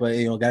about it, but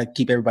got to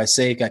keep everybody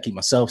safe. Got to keep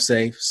myself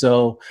safe.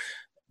 So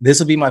this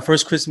will be my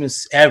first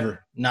Christmas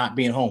ever not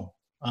being home.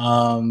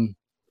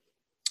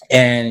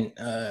 And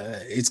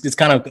it's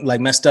kind of like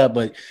messed up,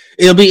 but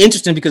it'll be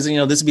interesting because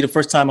this will be the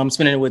first time I'm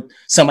spending it with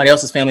somebody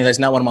else's family that's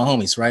not one of my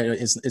homies, right?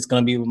 It's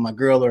going to be with my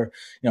girl or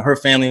her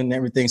family and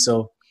everything.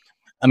 So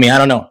I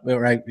don't know,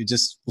 right? We'll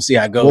see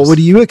how it goes. Well, what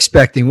are you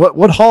expecting?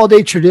 What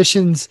holiday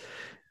traditions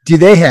do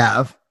they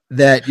have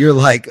that you're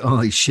like,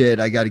 holy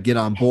shit, I got to get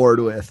on board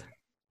with?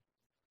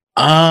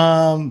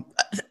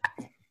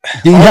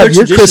 Do you have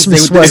your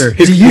Christmas sweater?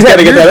 He's got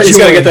to get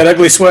that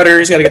ugly sweater.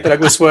 He's got to get that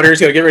ugly sweater.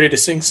 He's got to get ready to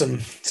sing some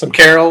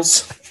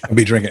carols. I'll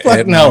be drinking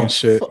eggnog and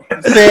shit.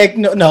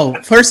 No.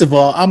 First of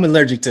all, I'm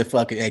allergic to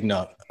fucking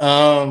eggnog.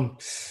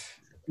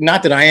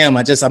 Not that I am.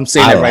 I'm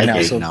saying that right now.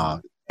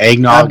 Eggnog.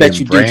 Eggnog. I bet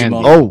you do,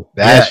 Jamal. Oh,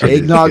 that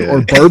eggnog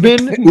or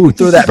bourbon. Ooh,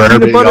 throw that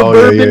peanut butter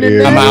bourbon in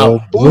there. I'm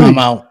out. I'm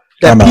out.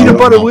 That peanut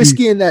butter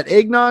whiskey and that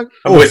eggnog.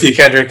 I'm with you,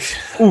 Kendrick.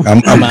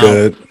 I'm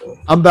good.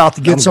 I'm about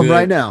to get some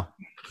right now.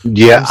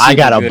 Yeah, I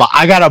got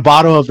a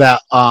bottle of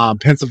that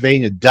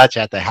Pennsylvania Dutch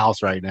at the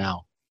house right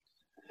now.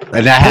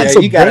 And that has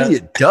Pennsylvania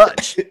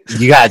Dutch.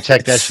 You gotta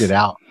check that shit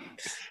out.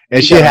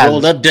 And she has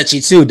rolled up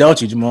Dutchy too,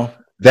 don't you, Jamal?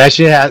 That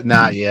shit has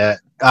not yet.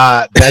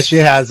 That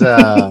shit has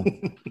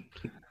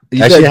you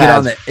gotta get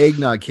on the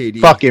eggnog, KD.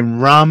 Fucking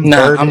rum.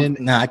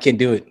 I can't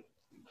do it.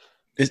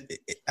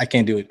 I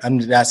can't do it. I'm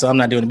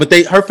not doing it. But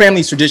her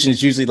family's tradition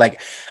is usually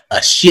like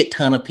a shit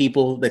ton of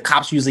people. The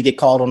cops usually get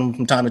called on them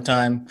from time to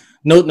time.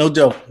 No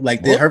joke.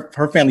 Like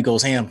her family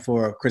goes ham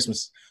for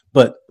Christmas,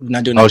 but we're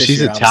not doing. Oh, this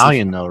she's year,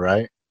 Italian though,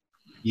 right?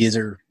 Yes,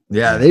 sir.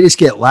 Yeah, they just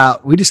get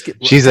loud. We just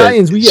get She's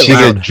Italians. she's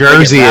a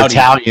Jersey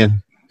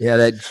Italian.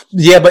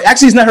 Yeah, but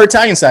actually, it's not her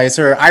Italian side; it's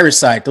her Irish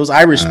side. Those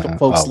Irish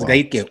folks,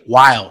 they get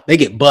wild. They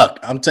get bucked.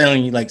 I'm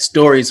telling you, like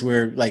stories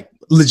where like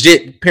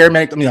legit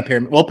paramedic. I mean, not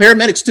paramedic. Well,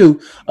 paramedics too.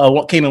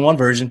 Came in one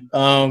version.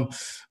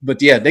 But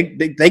yeah, they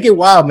get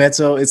wild, man.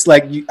 So it's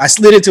like I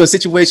slid into a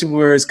situation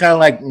where it's kind of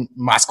like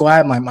my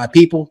squad, my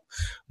people,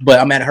 but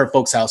I'm at her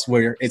folks' house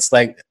where it's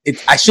like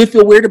I should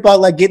feel weird about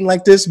like getting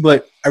like this,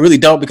 but I really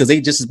don't because they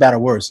just as bad or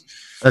worse.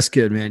 that's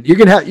good, man. You're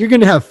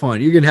gonna have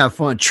fun. You're gonna have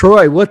fun.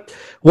 Troy,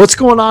 what's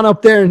going on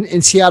up there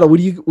in Seattle? What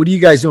are you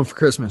guys doing for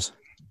Christmas?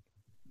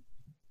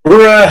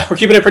 We're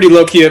keeping it pretty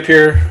low key up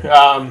here.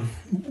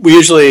 We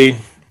usually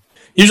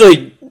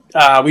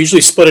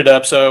split it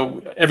up.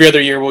 So every other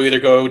year we'll either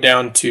go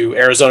down to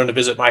Arizona to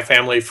visit my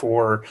family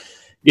for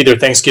either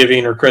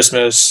Thanksgiving or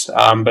Christmas.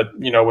 But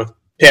with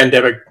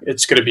pandemic,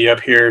 it's going to be up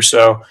here.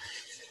 So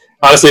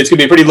honestly, it's going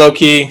to be pretty low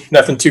key,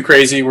 nothing too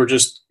crazy. We're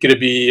just going to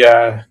be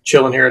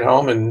chilling here at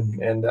home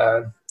and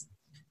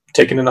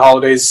taking in the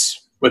holidays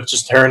with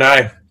just her and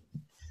I.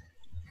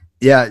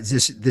 Yeah,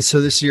 so this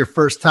is your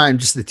first time,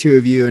 just the two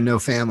of you and no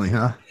family,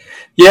 huh?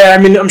 Yeah,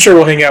 I mean, I'm sure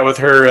we'll hang out with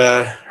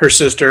her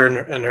sister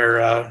and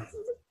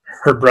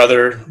her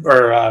brother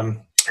or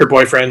her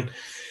boyfriend.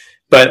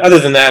 But other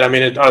than that, I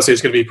mean, honestly,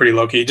 it's going to be pretty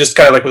low key. Just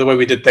kind of like the way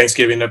we did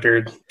Thanksgiving up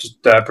here,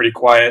 just pretty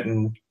quiet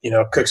and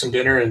cook some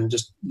dinner and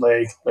just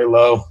lay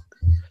low.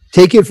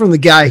 Take it from the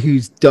guy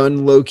who's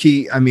done low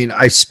key. I mean,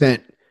 I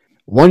spent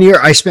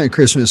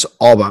Christmas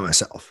all by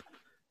myself.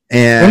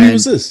 And when year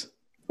was this?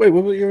 Wait,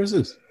 what year was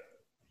this?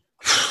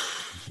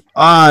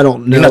 I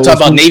don't know. You're not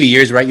talking about Navy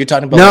years, right? You're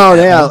talking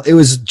about it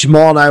was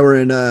Jamal and I were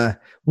in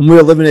when we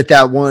were living at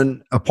that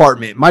one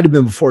apartment. It might have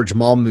been before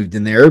Jamal moved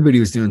in there.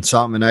 Everybody was doing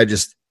something, and I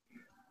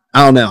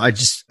don't know. I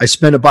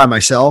spent it by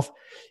myself.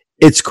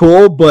 It's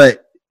cool,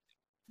 but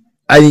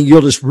I think you'll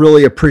just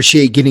really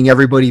appreciate getting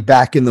everybody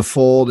back in the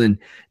fold. And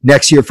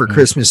next year for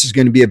Christmas is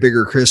going to be a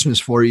bigger Christmas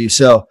for you.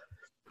 So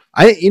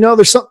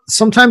there's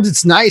sometimes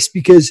it's nice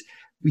because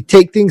we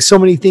take so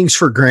many things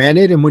for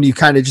granted. And when you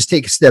kind of just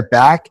take a step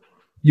back,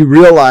 you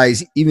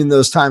realize even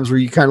those times where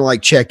you kind of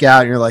like check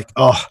out and you're like,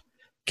 oh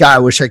God, I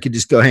wish I could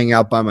just go hang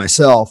out by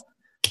myself.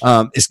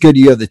 It's good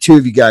you have the two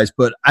of you guys,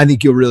 but I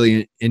think you'll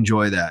really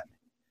enjoy that.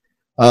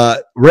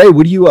 Ray,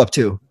 what are you up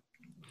to?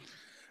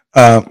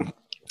 I'm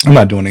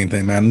not doing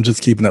anything, man. I'm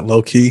just keeping it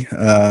low key. Take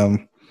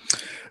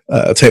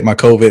my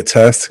COVID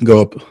test,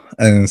 go up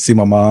and see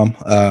my mom.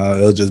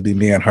 It'll just be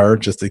me and her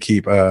just to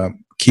keep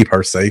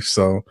her safe.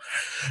 So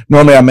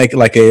normally I make it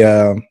like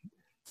a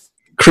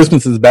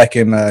Christmas is back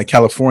in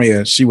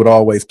California. She would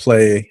always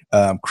play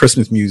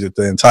Christmas music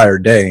the entire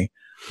day,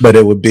 but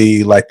it would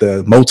be like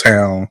the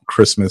Motown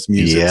Christmas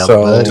music. Yeah,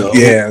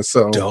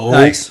 so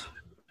Nice.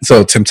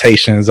 So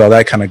Temptations, all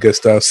that kind of good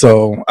stuff.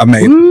 So I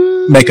make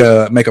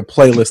a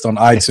playlist on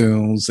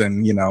iTunes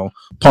and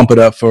pump it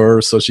up for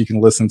her so she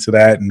can listen to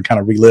that and kind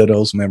of relive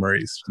those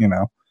memories.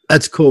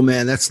 That's cool,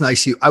 man. That's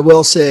nice. I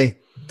will say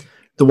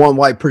the one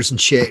white person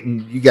shit,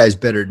 and you guys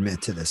better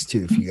admit to this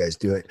too if you guys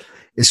do it,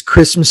 is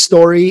Christmas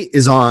Story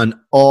is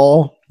on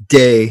all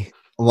day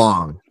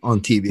long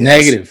on TV.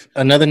 Negative.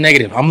 Another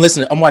negative. I'm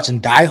listening. I'm watching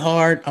Die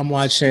Hard. I'm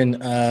watching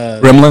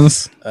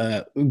Gremlins.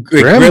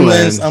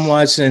 Gremlins. I'm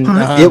watching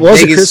it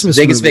was Vegas, a Christmas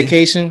Vegas movie.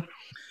 Vacation.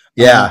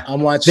 Yeah. I'm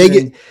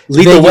watching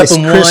Lethal Vegas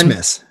Weapon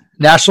Christmas. 1.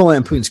 National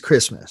Lampoon's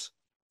Christmas.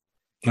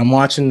 I'm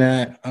watching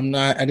that. I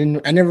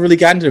never really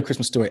got into a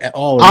Christmas Story at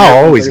all.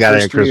 I always got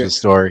into a Christmas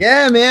Story.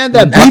 Yeah, man.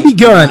 That BB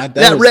gun.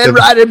 That Red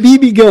Ryder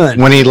BB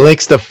gun. When he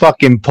licks the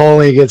fucking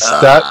pole, he gets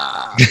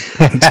stuck.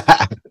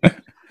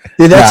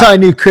 Dude, that's how I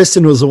knew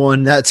Kristen was the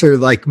one. That's her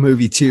like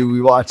movie too.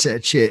 We watched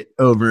that shit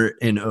over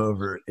and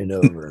over and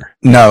over.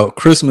 No,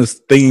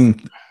 Christmas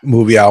themed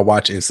movie I'll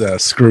watch is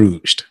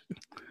Scrooged.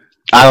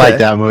 I like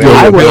that movie.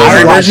 I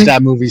watched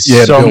that movie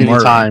so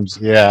many times.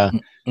 Yeah.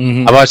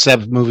 Mm-hmm. I watched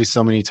that movie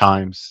so many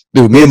times.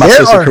 Dude, me and my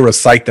sister could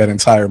recite that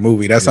entire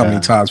movie. That's how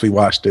many times we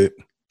watched it.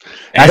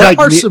 And there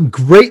are some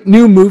great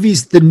new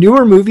movies. The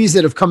newer movies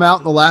that have come out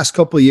in the last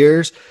couple of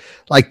years,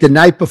 like The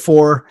Night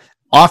Before,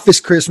 Office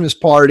Christmas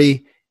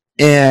Party,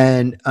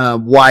 and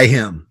Why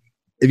Him.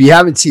 If you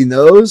haven't seen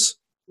those,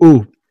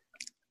 hilarious.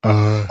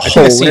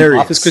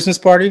 Office Christmas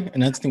Party,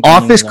 and that's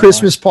Office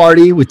Christmas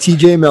Party with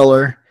T.J.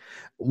 Miller.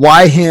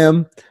 Why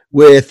Him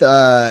with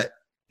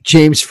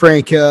James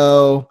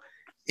Franco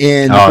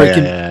and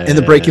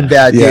the Breaking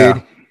Bad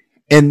dude.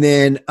 And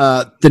then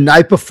The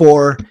Night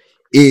Before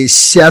is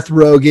Seth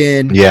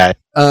Rogen. Yeah.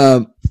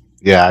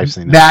 I've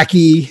seen that.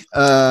 Mackie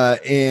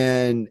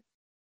and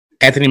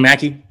Anthony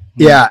Mackie.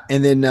 Yeah,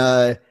 and then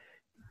man,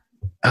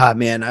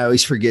 I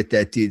always forget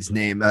that dude's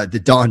name. The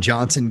Don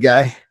Johnson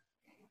guy.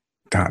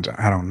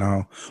 I don't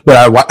know,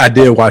 but I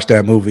did watch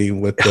that movie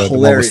with the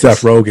one with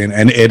Seth Rogen,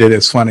 and it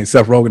is funny.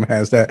 Seth Rogen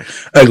has that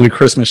ugly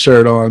Christmas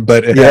shirt on,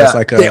 but it has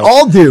like they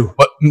all do.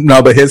 But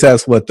his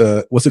has what's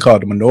it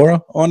called, the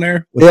menorah on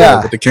there?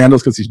 With the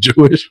candles because he's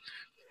Jewish.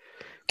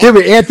 Yeah,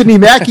 but Anthony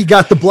Mackie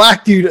got the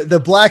black dude, the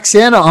black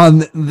Santa on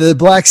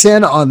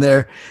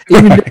there.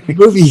 Even in the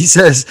movie, he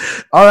says,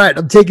 "All right,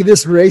 I'm taking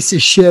this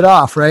racist shit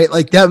off." Right?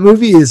 Like that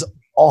movie is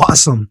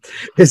awesome.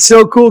 It's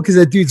so cool because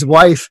that dude's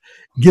wife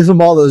gives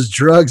him all those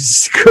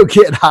drugs to go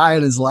get high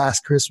at his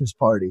last Christmas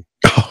party.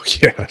 Oh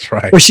yeah, that's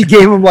right. Where she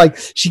gave him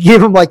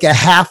like a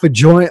half a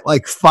joint,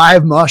 like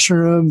 5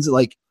 mushrooms,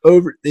 like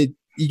over.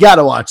 You got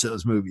to watch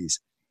those movies.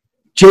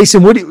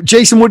 Jason, what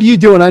are you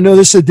doing? I know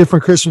this is a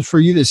different Christmas for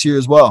you this year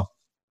as well.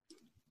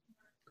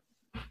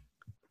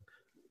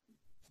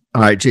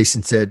 All right,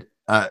 Jason said,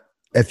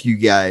 F you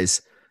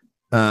guys.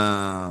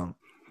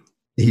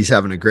 He's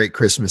having a great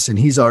Christmas, and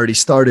he's already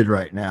started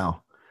right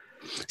now.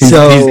 He's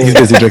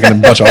busy drinking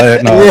a bunch of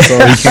ethanol, so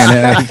he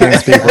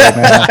can't speak right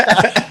now.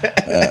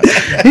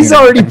 He's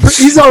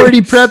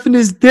already prepping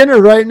his dinner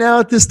right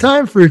now at this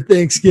time for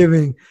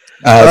Thanksgiving.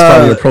 It's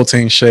probably a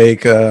protein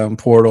shake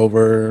poured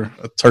over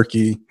a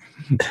turkey.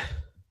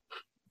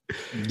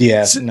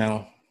 Yes,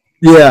 no.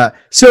 Yeah.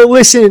 So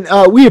listen,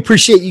 we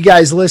appreciate you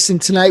guys listening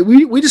tonight.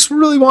 We just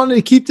really wanted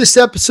to keep this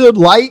episode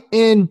light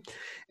and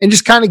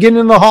just kind of get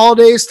into the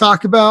holidays,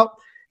 talk about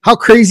how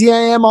crazy I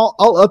am. I'll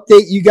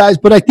update you guys,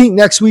 but I think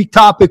next week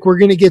topic, we're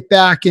going to get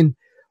back and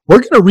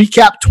we're going to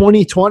recap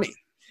 2020.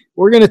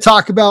 We're going to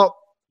talk about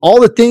all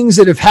the things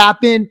that have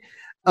happened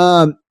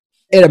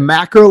at a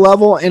macro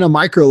level and a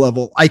micro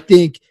level. I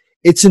think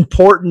it's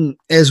important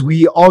as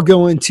we all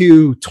go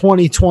into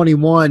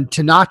 2021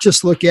 to not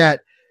just look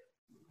at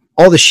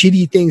all the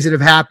shitty things that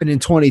have happened in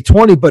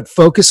 2020, but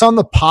focus on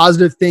the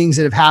positive things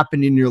that have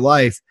happened in your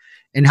life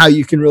and how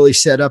you can really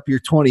set up your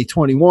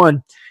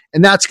 2021.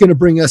 And that's going to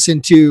bring us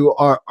into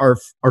our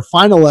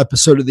final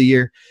episode of the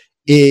year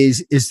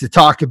is to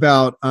talk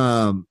about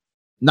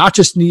not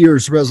just New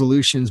Year's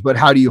resolutions, but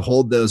how do you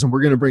hold those? And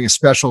we're going to bring a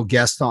special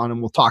guest on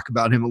and we'll talk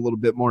about him a little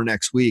bit more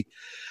next week.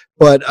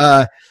 But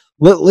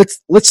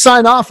let's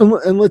sign off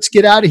and let's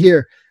get out of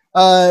here.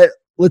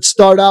 Let's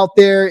start out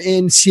there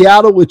in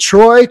Seattle with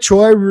Troy.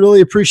 Troy,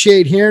 really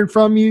appreciate hearing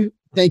from you.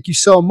 Thank you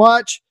so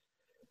much.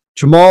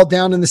 Jamal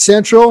down in the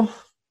Central.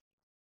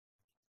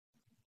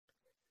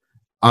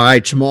 All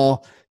right,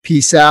 Jamal,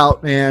 peace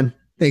out, man.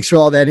 Thanks for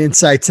all that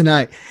insight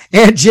tonight.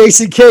 And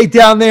Jason K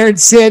down there in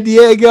San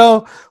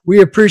Diego,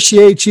 we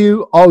appreciate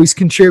you, always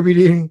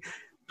contributing.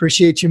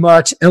 Appreciate you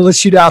much. And let's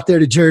shoot out there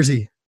to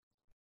Jersey.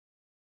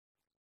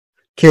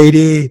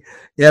 KD.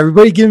 Yeah,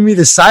 everybody giving me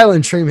the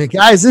silent treatment.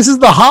 Guys, this is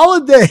the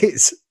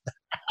holidays.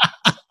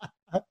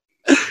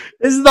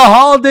 This is the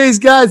holidays,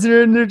 guys.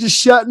 They're just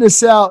shutting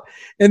us out.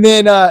 And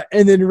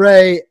then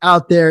Ray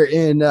out there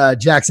in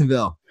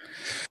Jacksonville.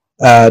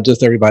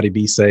 Just everybody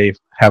be safe.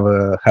 Have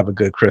a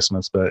good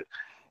Christmas, but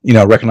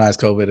recognize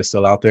COVID is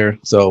still out there.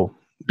 So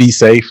be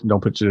safe.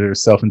 Don't put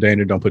yourself in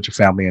danger. Don't put your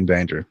family in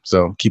danger.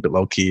 So keep it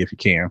low key if you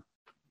can.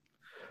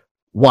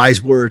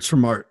 Wise words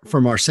from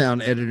our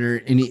sound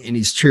editor, and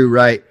he's true,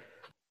 right?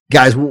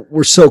 Guys,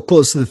 we're so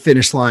close to the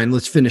finish line.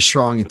 Let's finish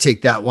strong and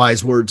take that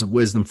wise words of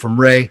wisdom from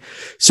Ray.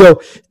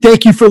 So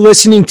thank you for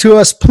listening to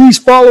us. Please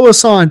follow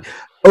us on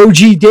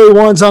OG Day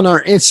Ones on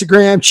our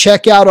Instagram.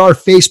 Check out our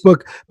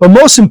Facebook. But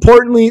most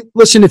importantly,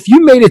 listen, if you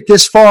made it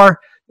this far,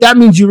 that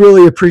means you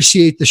really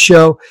appreciate the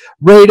show.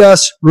 Rate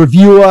us,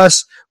 review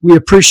us. We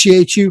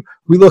appreciate you.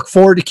 We look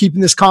forward to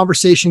keeping this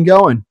conversation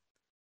going.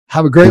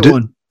 Have a great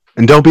one.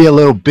 And don't be a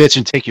little bitch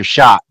and take your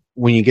shot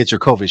when you get your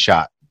COVID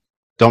shot.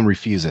 Don't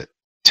refuse it.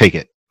 Take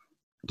it.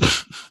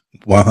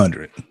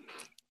 100.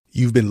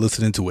 You've been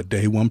listening to a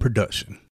Day One production.